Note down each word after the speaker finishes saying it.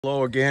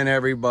Hello again,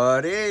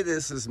 everybody.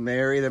 This is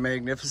Mary the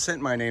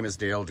Magnificent. My name is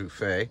Dale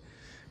DuFay,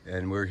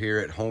 and we're here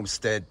at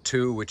Homestead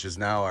 2, which is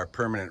now our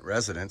permanent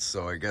residence.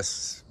 So I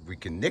guess we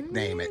can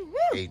nickname it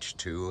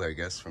H2, I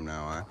guess, from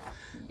now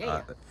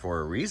on, for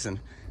a reason.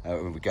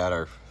 We got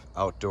our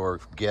outdoor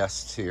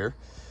guests here.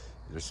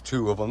 There's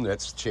two of them.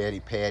 That's Chatty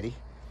Patty,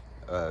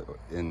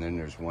 and then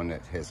there's one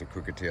that has a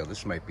crooked tail.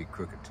 This might be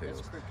Crooked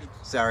Tails.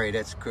 Sorry,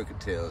 that's Crooked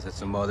Tails. That's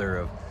the mother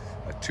of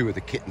two of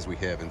the kittens we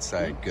have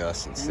inside,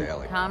 Gus and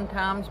Sally.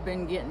 Tom's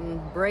been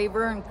getting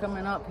braver and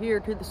coming up here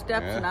to the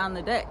steps and on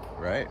the deck.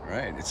 Right.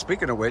 And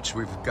speaking of which,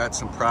 we've got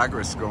some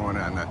progress going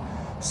on the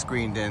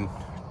screened-in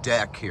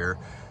deck here.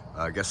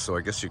 I guess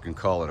you can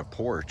call it a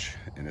porch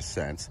in a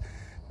sense.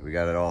 We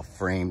got it all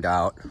framed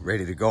out,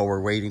 ready to go.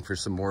 We're waiting for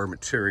some more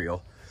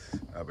material,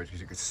 but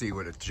you can see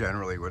what it's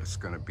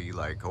going to be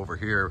like. Over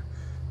here,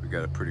 we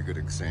got a pretty good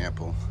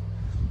example.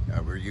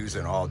 We're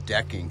using all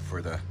decking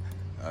for the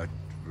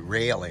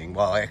railing.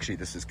 Well, actually,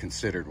 this is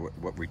considered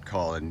what we'd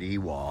call a knee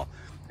wall,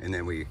 and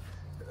then we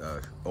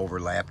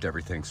overlapped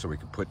everything so we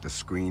could put the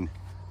screen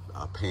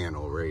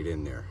panel right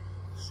in there.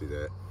 See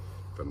that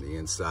from the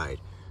inside?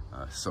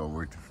 So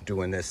we're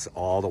doing this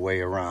all the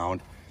way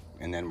around,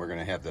 and then we're going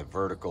to have the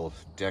vertical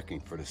decking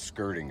for the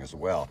skirting as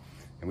well.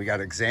 And we got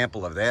an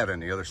example of that on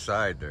the other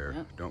side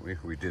there, don't we?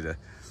 We did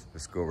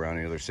let's go around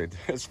the other side.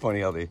 It's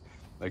funny how they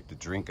like to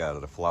drink out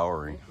of the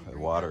flowering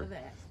water.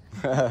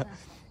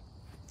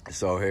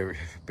 So hey,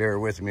 bear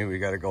with me, we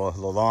got to go a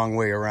long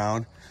way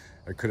around.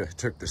 I could have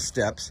took the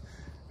steps,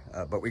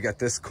 but we got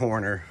this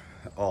corner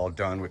all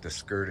done with the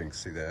skirting.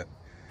 See that?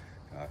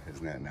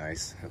 Isn't that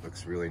nice? It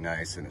looks really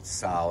nice, and it's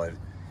solid.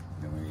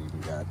 And then we even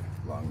got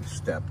along the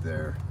step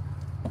there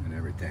and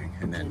everything.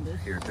 And then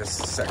here, this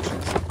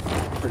section's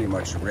pretty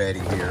much ready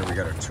here. We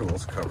got our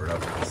tools covered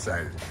up on the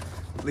side.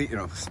 You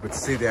know, but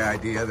see the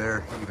idea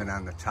there, even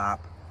on the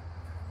top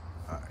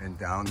and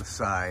down the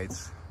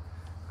sides.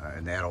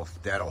 And that'll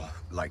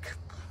like,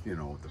 you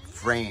know, the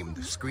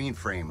screen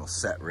frame will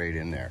set right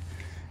in there.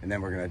 And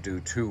then we're gonna do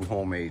two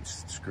homemade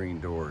screen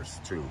doors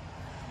too.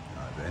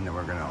 And then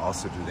we're gonna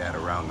also do that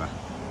around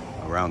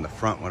the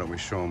front. Why don't we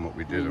show them what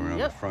we did around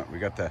the front? We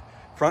got the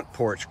front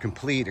porch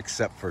complete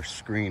except for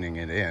screening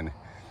it in.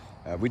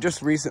 We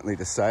just recently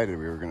decided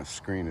we were gonna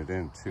screen it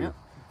in too.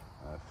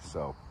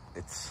 So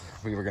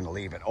we were gonna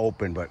leave it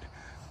open, but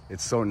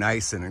it's so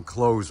nice and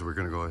enclosed, we're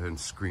gonna go ahead and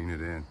screen it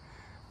in.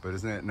 But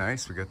isn't that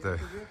nice? We got the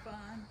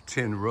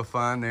tin roof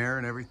on there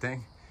and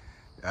everything.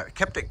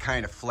 Kept it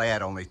kind of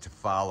flat only to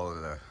follow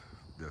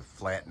the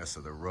flatness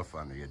of the roof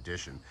on the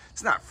addition.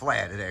 It's not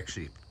flat, it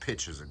actually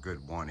pitches a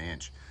good 1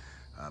 inch.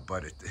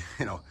 But it,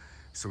 you know,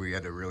 so we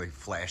had to really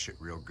flash it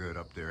real good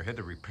up there. Had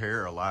to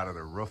repair a lot of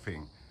the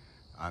roofing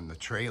on the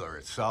trailer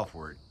itself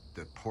where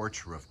the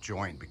porch roof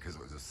joined because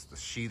it was the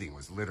sheathing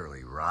was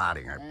literally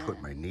rotting. I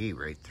put my knee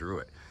right through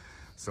it.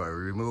 So I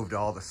removed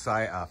all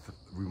the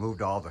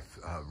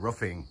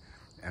roofing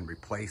and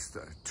replaced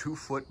a 2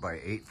 foot by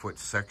 8 foot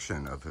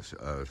section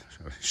of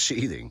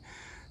sheathing,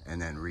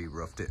 and then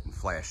re-roofed it and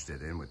flashed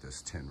it in with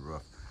this tin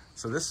roof.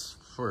 So this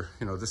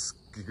this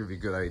gives you a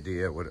good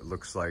idea what it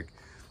looks like.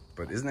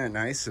 But isn't that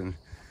nice? And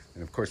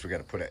of course we got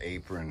to put an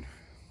apron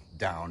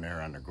down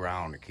there on the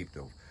ground to keep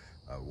the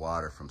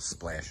water from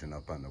splashing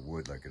up on the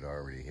wood like it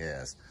already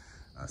has.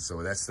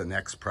 So that's the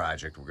next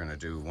project we're going to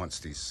do once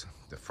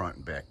the front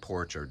and back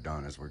porch are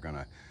done, is we're going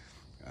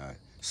to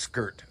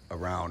skirt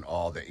around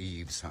all the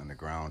eaves on the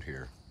ground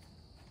here.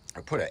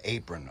 I put an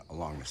apron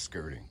along the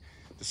skirting.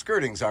 The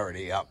skirting's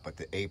already up, but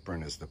the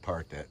apron is the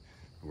part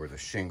where the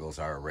shingles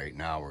are right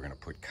now. We're going to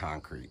put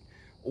concrete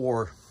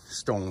or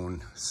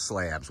stone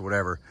slabs,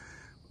 whatever.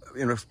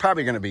 You know, it's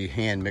probably going to be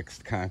hand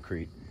mixed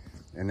concrete.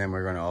 And then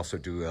we're going to also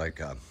do like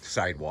a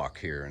sidewalk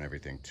here and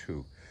everything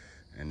too.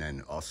 And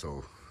then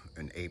also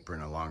an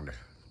apron along the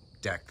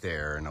deck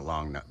there and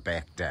along the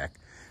back deck.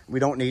 We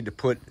don't need to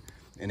put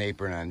an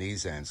apron on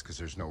these ends because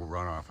there's no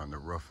runoff on the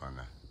roof on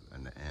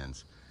the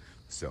ends.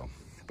 So,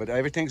 but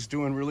everything's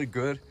doing really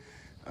good.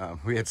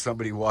 We had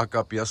somebody walk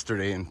up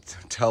yesterday and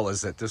tell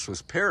us that this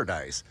was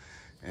paradise,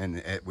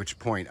 and at which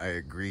point I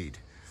agreed,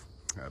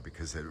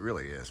 because it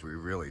really is. We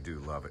really do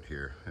love it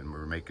here, and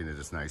we're making it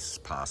as nice as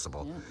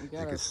possible.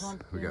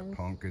 We got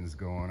pumpkins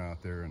going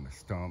out there in the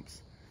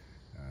stumps,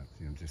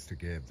 you know, just to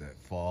give that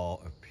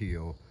fall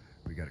appeal.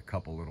 We got a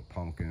couple little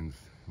pumpkins.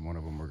 One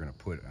of them we're going to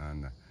put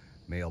on the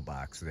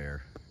mailbox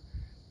there,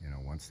 you know,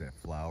 once that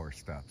flower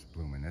stops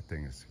blooming. That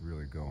thing is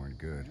really going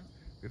good.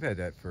 We've had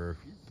that for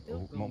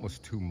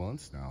almost 2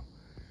 months now,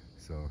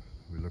 so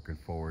we're looking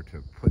forward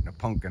to putting a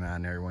pumpkin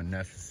on there when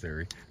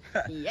necessary.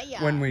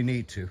 When we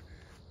need to.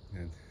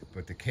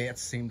 But the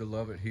cats seem to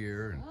love it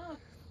here,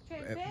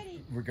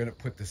 and we're going to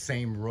put the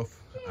same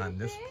roof on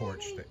this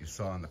porch that you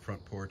saw on the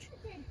front porch.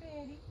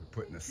 We're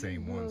putting the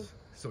same ones.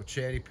 So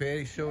Chatty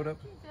Patty showed up.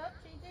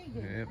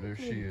 Yeah, there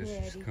she is.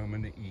 She's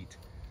coming to eat.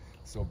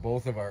 So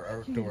both of our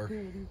outdoor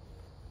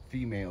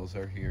females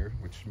are here,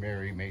 which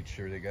Mary made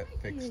sure they got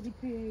fixed.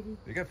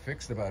 They got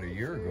fixed about a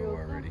year ago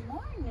already.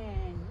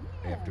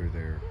 After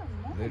their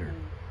litter.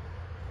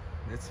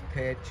 That's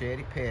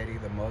Chatty Patty,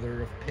 the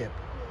mother of Pip,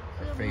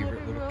 our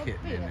favorite little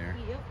kitten in there.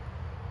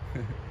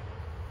 Yep.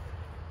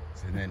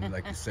 And then,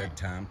 like you said,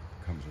 Tom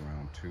comes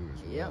around too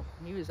as well. Yep,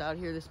 he was out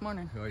here this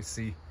morning. Oh, I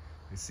see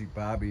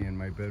Bobby in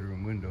my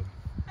bedroom window.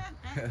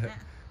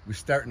 We're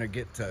starting to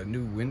get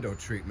new window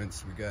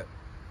treatments. We got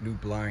new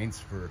blinds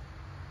for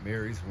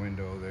Mary's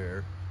window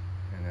there,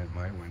 and then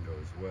my window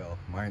as well.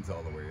 Mine's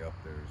all the way up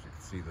there, as you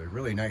can see. They're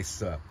really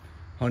nice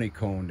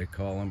honeycomb, they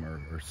call them,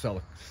 or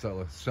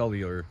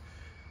cellular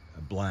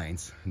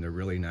blinds, and they're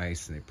really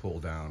nice, and they pull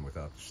down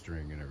without the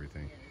string and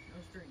everything. Yeah,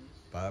 no strings.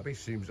 Bobby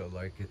seems to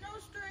like it. No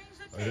strings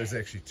attached. Oh, there's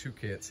actually two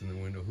cats in the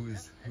window. Who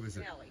is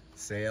it? Sally.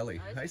 Sally.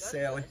 Hi, Gus.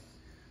 Sally.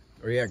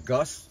 Oh yeah,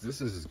 Gus.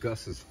 This is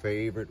Gus's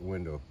favorite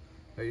window.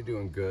 How you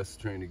doing, Gus?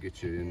 Trying to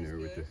get you in there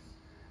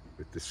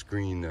with the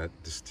screen not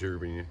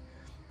disturbing you.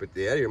 But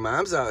yeah, your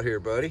mom's out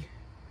here, buddy.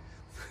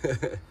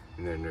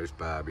 And then there's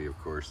Bobby, of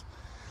course.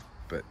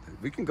 But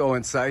we can go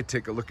inside,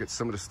 take a look at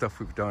some of the stuff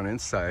we've done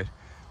inside.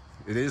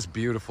 It is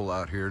beautiful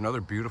out here.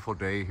 Another beautiful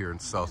day here in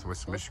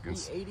Southwest Michigan.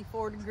 Supposed to be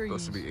 84 degrees.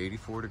 Supposed to be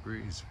 84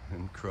 degrees.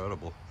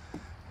 Incredible.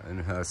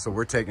 And so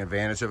we're taking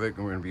advantage of it,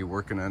 and we're going to be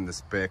working on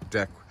this back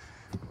deck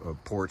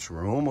porch.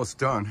 We're almost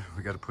done.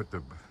 We got to put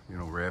the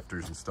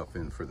rafters and stuff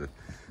in for the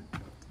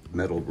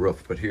metal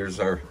roof. But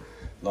here's our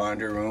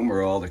laundry room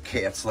where all the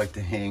cats like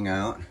to hang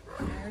out.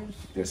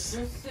 This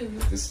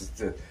is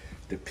the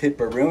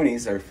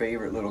Pipperoonies, our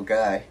favorite little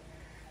guy.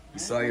 You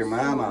saw your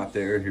mom out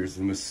there. Here's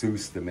the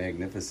masseuse, the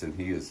magnificent.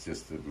 He is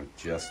just a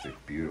majestic,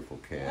 beautiful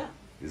cat,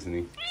 isn't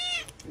he?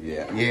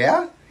 Yeah.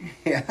 Yeah?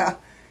 Yeah.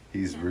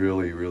 He's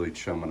really, really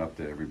chumming up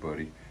to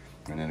everybody.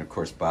 And then, of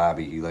course,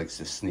 Bobby, he likes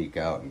to sneak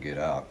out and get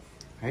out.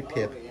 Hi,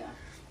 Pip. Oh, yeah.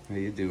 How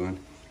you doing?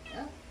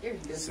 Oh,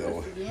 there's Gus So,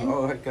 again.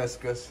 oh, hi, Gus.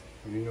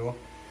 You know,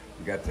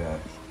 we got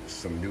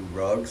some new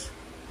rugs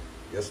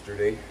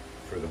yesterday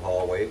for the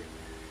hallway.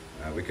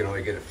 We can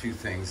only get a few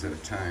things at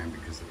a time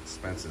because of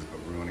expenses, but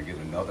we're going to get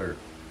another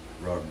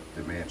rug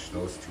to match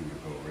those two to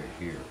go right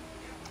here.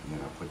 And then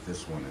I'll put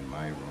this one in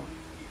my room.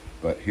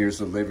 But here's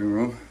the living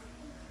room.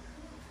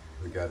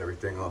 We got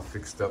everything all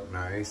fixed up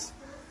nice.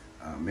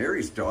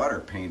 Mary's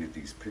daughter painted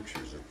these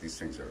pictures. These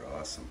things are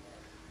awesome.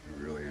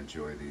 I really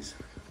enjoy these.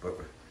 But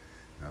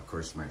now, of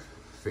course, my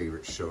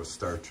favorite show,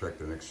 Star Trek: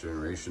 The Next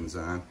Generation's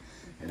on.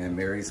 And then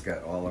Mary's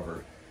got all of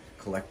her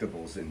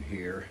collectibles in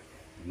here.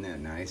 Isn't that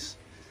nice?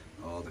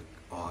 All the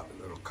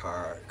little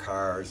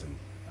cars and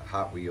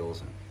Hot Wheels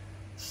and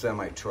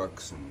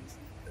semi-trucks and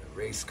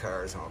race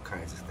cars and all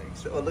kinds of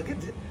things. Oh, look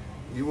at it.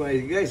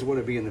 You guys want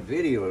to be in the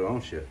video,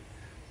 don't you?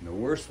 In the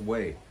worst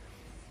way.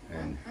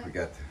 And we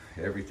got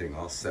everything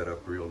all set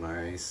up real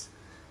nice.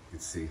 You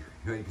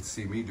can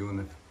see me doing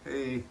the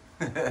hey.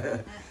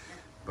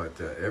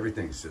 But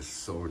everything's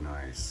just so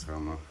nice.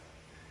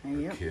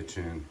 Yep.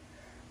 Kitchen.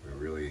 We're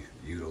really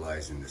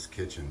utilizing this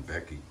kitchen.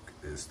 Becky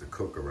is the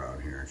cook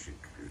around here.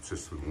 It's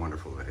just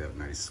wonderful to have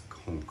nice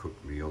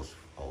home-cooked meals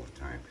all the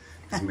time.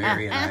 Because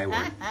Mary and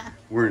I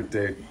weren't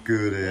that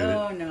good at it.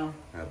 Oh, no.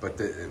 But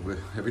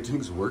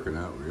everything's working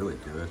out really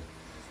good.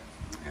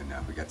 And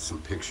we got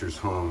some pictures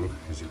hung,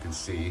 as you can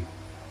see.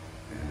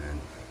 And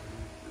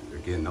then,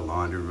 again, the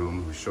laundry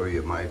room. We'll show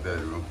you my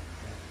bedroom.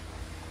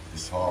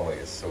 This hallway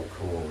is so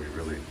cool. We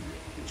really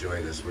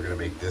enjoy this. We're going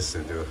to make this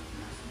into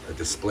a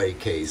display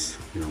case,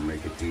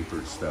 make it deeper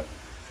and stuff.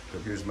 So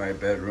here's my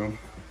bedroom.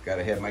 Got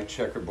to have my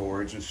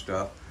checkerboards and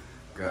stuff.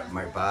 Got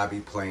my Bobby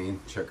plane,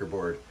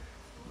 checkerboard,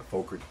 a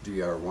Fokker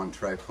DR1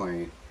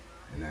 triplane,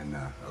 and then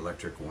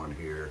electric one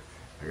here.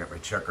 I got my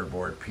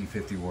checkerboard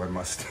P-51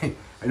 Mustang.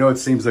 I know it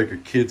seems like a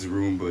kid's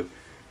room, but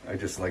I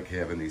just like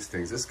having these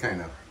things. This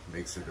kind of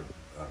makes it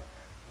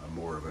a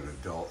more of an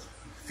adult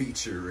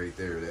feature right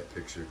there, that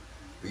picture.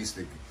 We used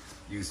to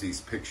use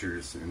these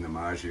pictures in the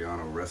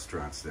Maggiano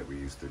restaurants that we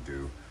used to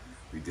do.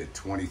 We did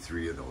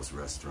 23 of those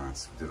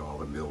restaurants, did all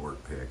the millwork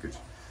package.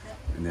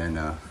 And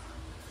then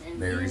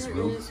Mary's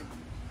room,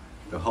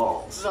 the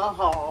halls. The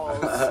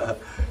halls.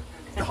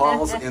 The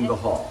halls in the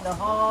hall. The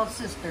Hall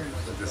sisters.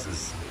 So this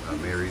is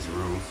Mary's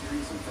room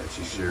that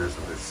she shares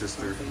with her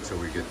sister until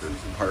we get the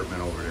apartment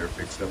over there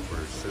fixed up for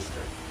her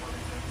sister.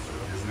 So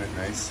isn't it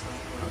nice?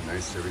 How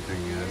nice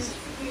everything is.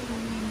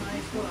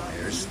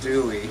 There's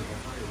Stewie.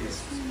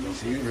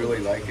 She's really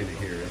liking it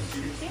here,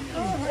 isn't she?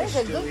 Oh, there's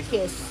a good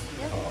kiss.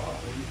 Oh.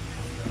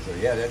 So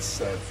yeah,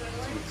 that's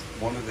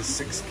one of the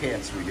 6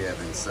 cats we have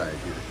inside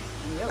here.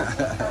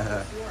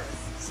 Yep.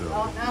 So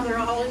Now they're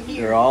all in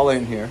here. they're all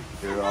in here.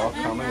 They're all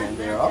coming in.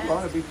 They're all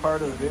going to be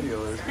part of the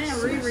video. There's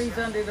And Riri's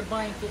under the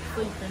blanket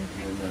sleeping.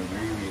 And then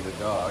Riri, the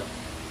dog,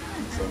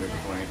 is under the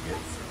blanket.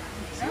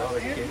 See all the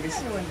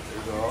kitties?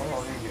 They're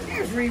all in here.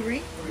 There's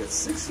Riri. We got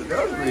 6 of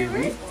those,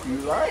 Riri. You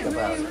lied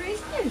about it.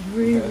 There's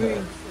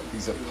Riri.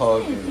 He's a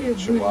pug and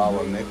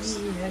Chihuahua mix.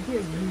 Yeah,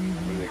 here's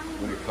Riri.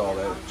 What do you call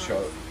that?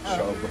 Chub.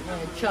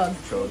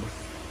 Chug.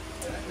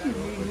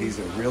 But he's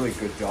a really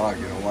good dog.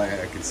 You know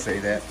why I can say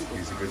that?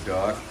 He's a good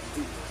dog?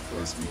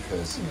 Is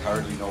because you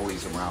hardly know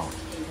he's around.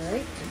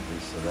 Right.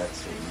 So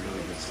that's a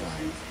really good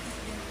sign.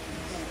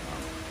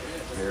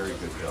 Very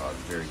good dog.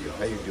 Very good.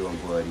 How you doing,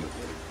 buddy?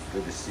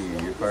 Good to see you.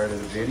 You're part of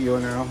the video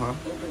now, huh?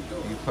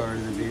 You part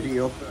of the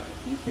video?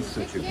 He's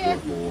such a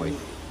good boy.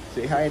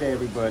 Say hi to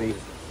everybody.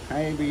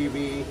 Hi,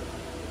 baby.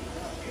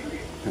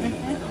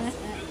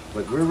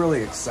 But we're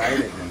really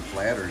excited and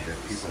flattered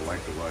that people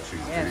like to watch these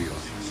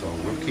videos. So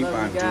we'll keep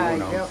on doing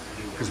them.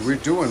 Because we're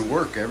doing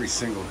work every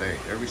single day.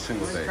 Every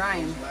single day. We're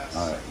trying.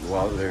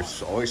 Well,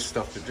 there's always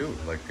stuff to do.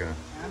 Like I'm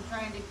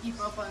trying to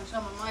keep up on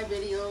some of my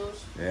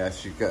videos. yeah,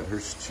 she's got her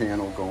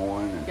channel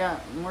going. And,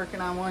 I'm working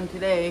on one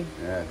today.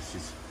 yeah,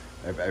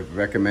 I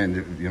recommend,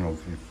 you know,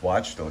 if you've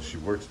watched those, she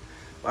works.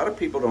 A lot of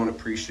people don't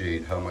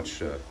appreciate how much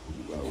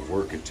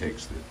work it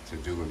takes to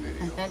do a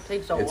video. That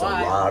takes a while. It's a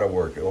lot of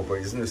work. Oh, but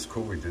isn't this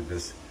cool? We did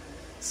this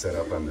set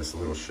up on this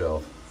little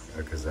shelf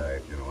because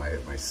I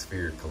have my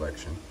sphere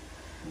collection,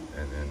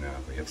 and then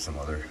we have some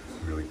other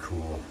really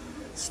cool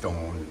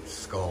stone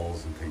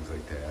skulls and things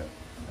like that.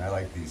 And I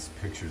like these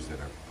pictures that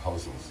are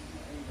puzzles,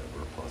 that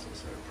were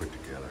puzzles that are put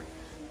together.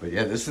 But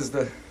yeah, this is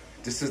the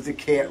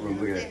cat room.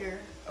 Look at that.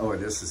 Oh,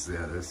 this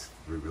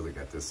we really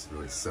got this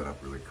really set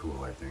up really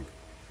cool, I think.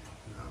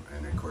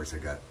 And of course I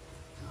got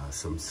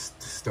some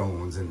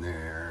stones in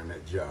there, and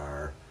that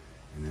jar,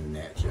 and then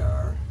that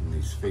jar, and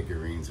these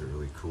figurines are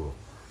really cool.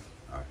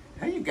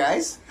 Hey, you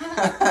guys!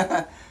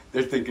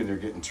 They're thinking they're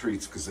getting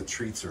treats because the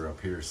treats are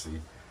up here. See,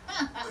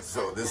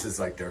 so this is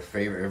like their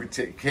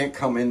favorite. Can't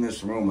come in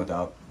this room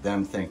without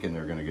them thinking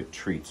they're gonna get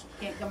treats.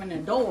 Can't come in the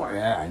door.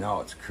 Yeah, I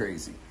know, it's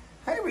crazy.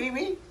 Hi,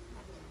 Riri.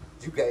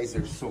 You guys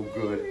are so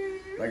good.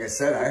 Like I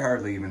said, I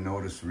hardly even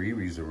notice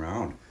Riri's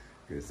around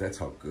because that's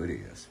how good he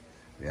is.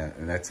 Yeah,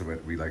 and that's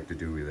what we like to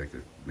do. We like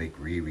to make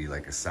Riri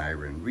like a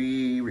siren.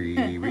 Riri,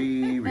 Riri,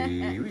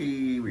 Riri,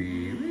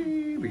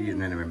 Riri, Riri,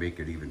 and then we make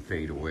it even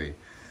fade away.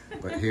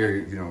 But here,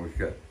 you know, we've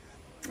got,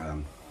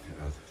 you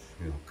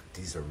know,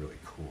 these are really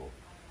cool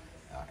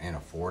and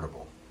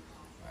affordable.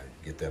 I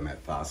get them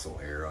at Fossil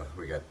Era.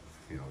 We got,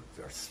 you know,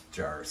 our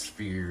jar of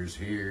spheres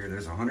here.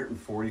 There's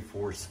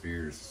 144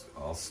 spheres,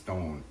 all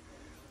stone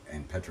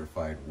and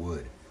petrified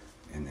wood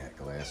in that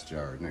glass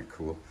jar. Isn't that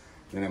cool?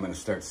 Then I'm going to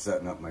start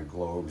setting up my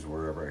globes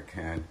wherever I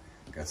can.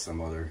 Got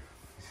some other,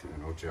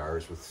 you know,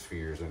 jars with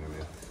spheres in them,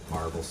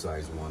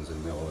 marble-sized ones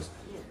and those.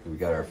 And we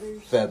got our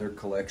feather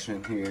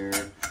collection here.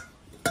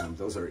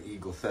 Those are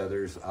eagle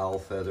feathers, owl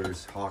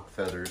feathers, hawk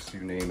feathers, you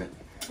name it.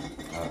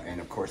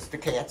 And of course, the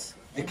cats.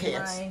 The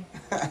cats.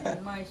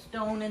 And my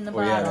stone in the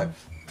bottom. bottom.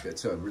 Yeah,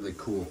 that's a really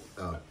cool.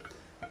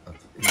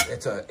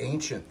 It's an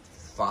ancient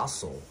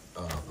fossil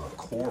of a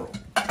coral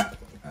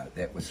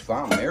that was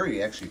found.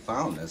 Mary actually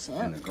found this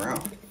in the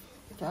ground.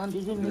 Found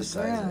it in the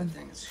size of that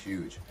thing is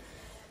huge.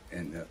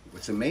 And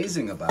what's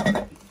amazing about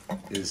it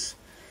is,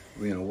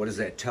 you know, what does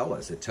that tell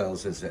us? It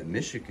tells us that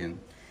Michigan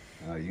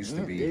used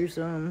to be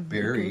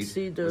buried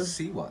with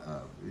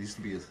seawater. It used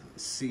to be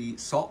a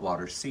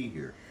saltwater sea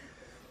here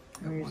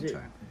at one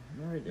time.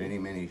 Many,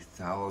 many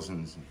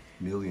thousands,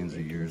 millions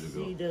of years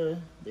ago. See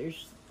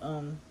there's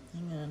hang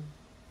on,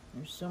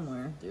 there's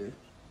somewhere there's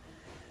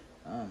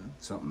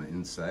something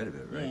inside of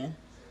it, right? Yeah.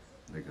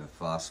 Like a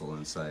fossil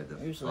inside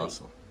the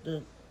fossil. Like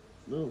the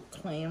little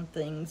clam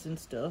things and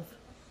stuff.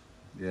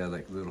 Yeah,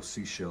 like little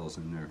seashells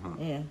in there, huh?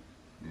 Yeah.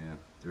 Yeah,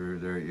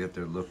 they're you have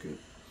to look at.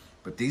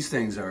 But these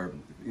things are,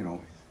 you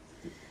know,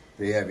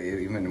 they have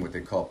even what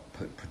they call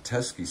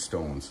Petoskey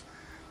stones.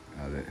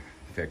 In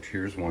fact,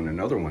 here's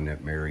another one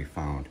that Mary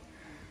found.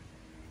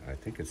 I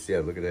think it's, yeah,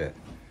 look at that.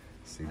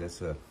 See,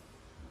 that's a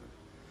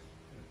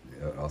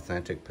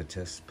authentic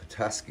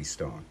Petoskey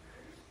stone.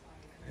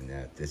 And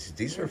that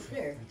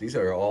these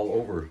are all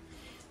over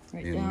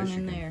right in down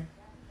Michigan. In there.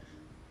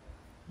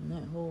 In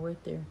that hole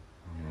right there.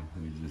 Yeah,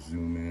 let me just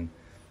zoom in.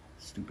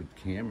 Stupid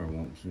camera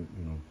won't zoom,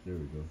 you know, there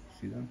we go.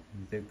 See that?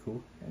 Isn't that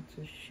cool? That's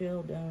a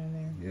shell down in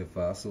there. Yeah,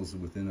 fossils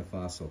within a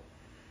fossil.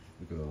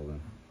 Look at all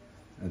them.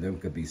 And there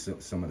could be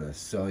some of the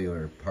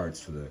cellular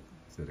parts to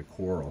the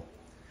coral.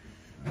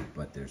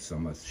 But there's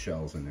some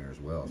shells in there as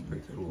well. It's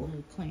pretty cool. A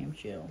little clam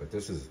shell. But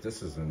this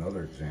is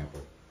another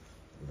example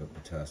of a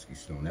Petoskey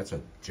stone. That's a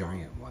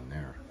giant one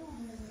there.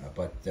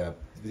 But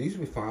these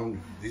we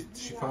found.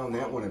 She found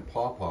that one in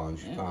Pawpaw, and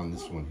she found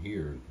this one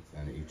here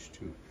on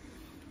H2.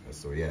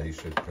 So yeah, you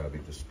should probably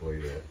display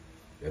that.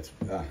 That's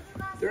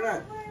they're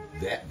not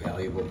that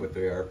valuable, but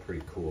they are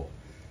pretty cool.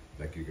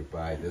 Like you could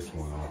buy this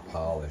one all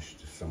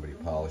polished. Somebody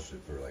polished it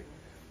for like,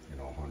 you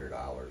know, $100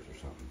 or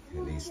something.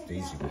 And these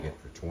you can get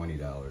for $20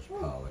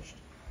 polished.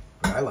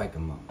 But I like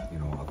them, you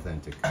know,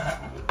 authentic,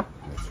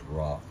 in its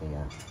raw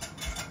form.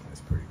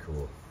 That's pretty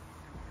cool.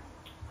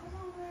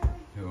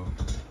 So,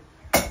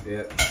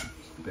 yeah,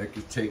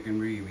 Becky's taking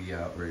Riri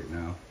out right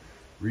now.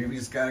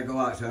 Riri's got to go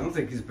out. I don't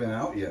think he's been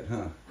out yet,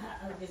 huh?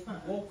 I just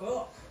woke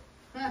up.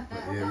 But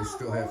yeah, we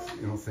still have,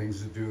 you know,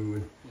 things to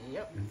do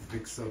and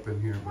fix up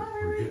in here, but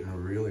we're getting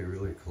really,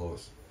 really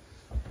close.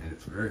 And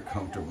it's very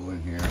comfortable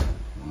in here.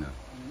 And we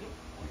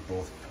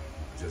both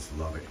just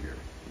love it here.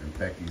 And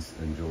Becky's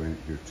enjoying it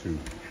here too.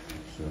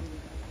 So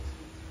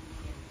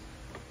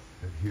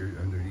here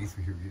underneath,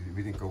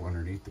 we didn't go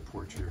underneath the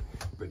porch here,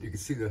 but you can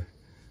see the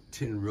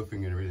tin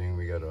roofing and everything.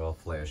 We got it all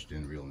flashed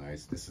in real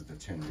nice. This is the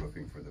tin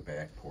roofing for the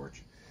back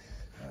porch.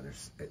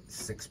 There's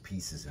 6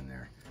 pieces in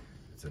there.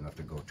 It's enough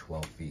to go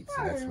 12 feet.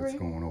 So that's what's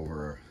going over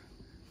our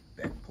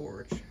back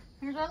porch.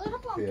 Here's our little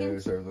pumpkins. Yeah,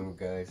 there's our little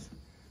guys.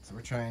 So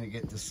we're trying to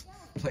get this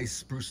place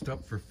spruced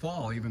up for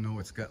fall, even though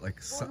it's got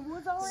like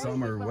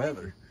summer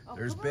weather.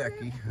 There's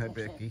Becky. Hi,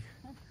 Becky.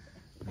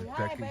 There's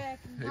Becky. Hey,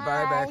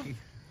 bye, Becky.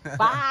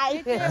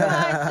 Bye.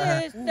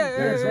 My sister.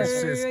 There's our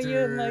sister.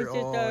 You're my sister.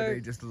 Oh, they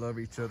just love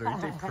each other.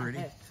 Aren't they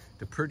pretty?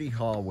 The pretty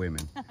hall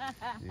women.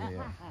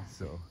 Yeah.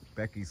 So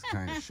Becky's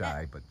kind of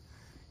shy, but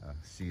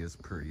she is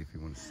pretty if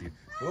you want to see it.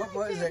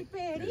 What is that?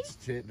 It's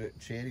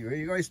Chatty. Well,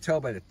 you can always tell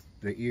by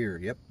the ear.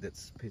 Yep,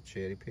 that's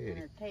Chatty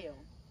Patty. Her tail.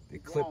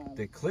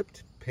 They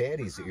clipped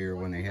Patty's ear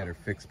when they had her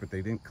fixed, but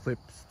they didn't clip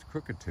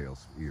Crooked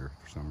Tail's ear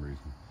for some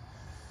reason.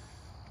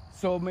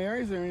 So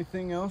Mary, is there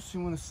anything else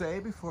you want to say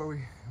before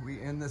we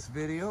end this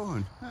video?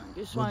 And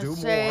just want to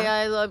say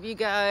I love you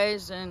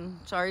guys, and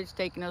sorry it's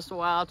taking us a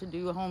while to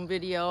do a home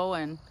video,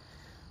 and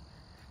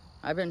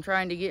I've been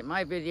trying to get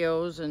my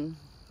videos and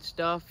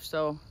stuff,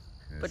 so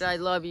but I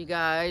love you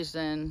guys,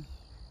 and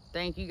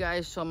thank you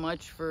guys so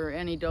much for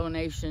any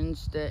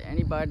donations that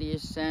anybody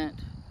has sent.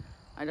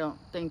 I don't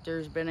think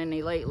there's been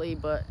any lately,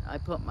 but I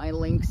put my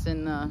links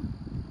in the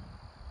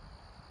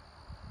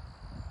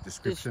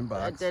description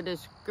box. The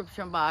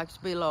description box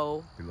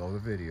below. Below the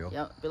video.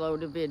 Yep, below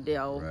the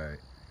video. Right.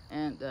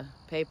 And the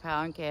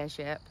PayPal and Cash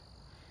App.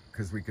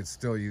 Because we could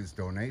still use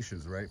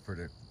donations, right, for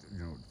the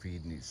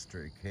feeding these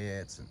stray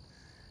cats and.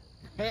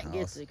 Cat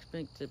gets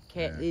expensive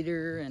cat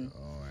litter and.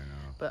 Oh, I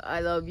know. But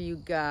I love you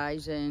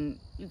guys, and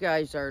you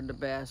guys are the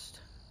best.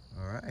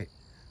 All right.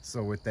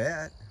 So with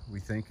that, we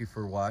thank you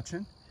for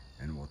watching,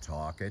 and we'll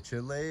talk at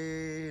you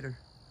later.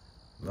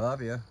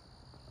 Love you.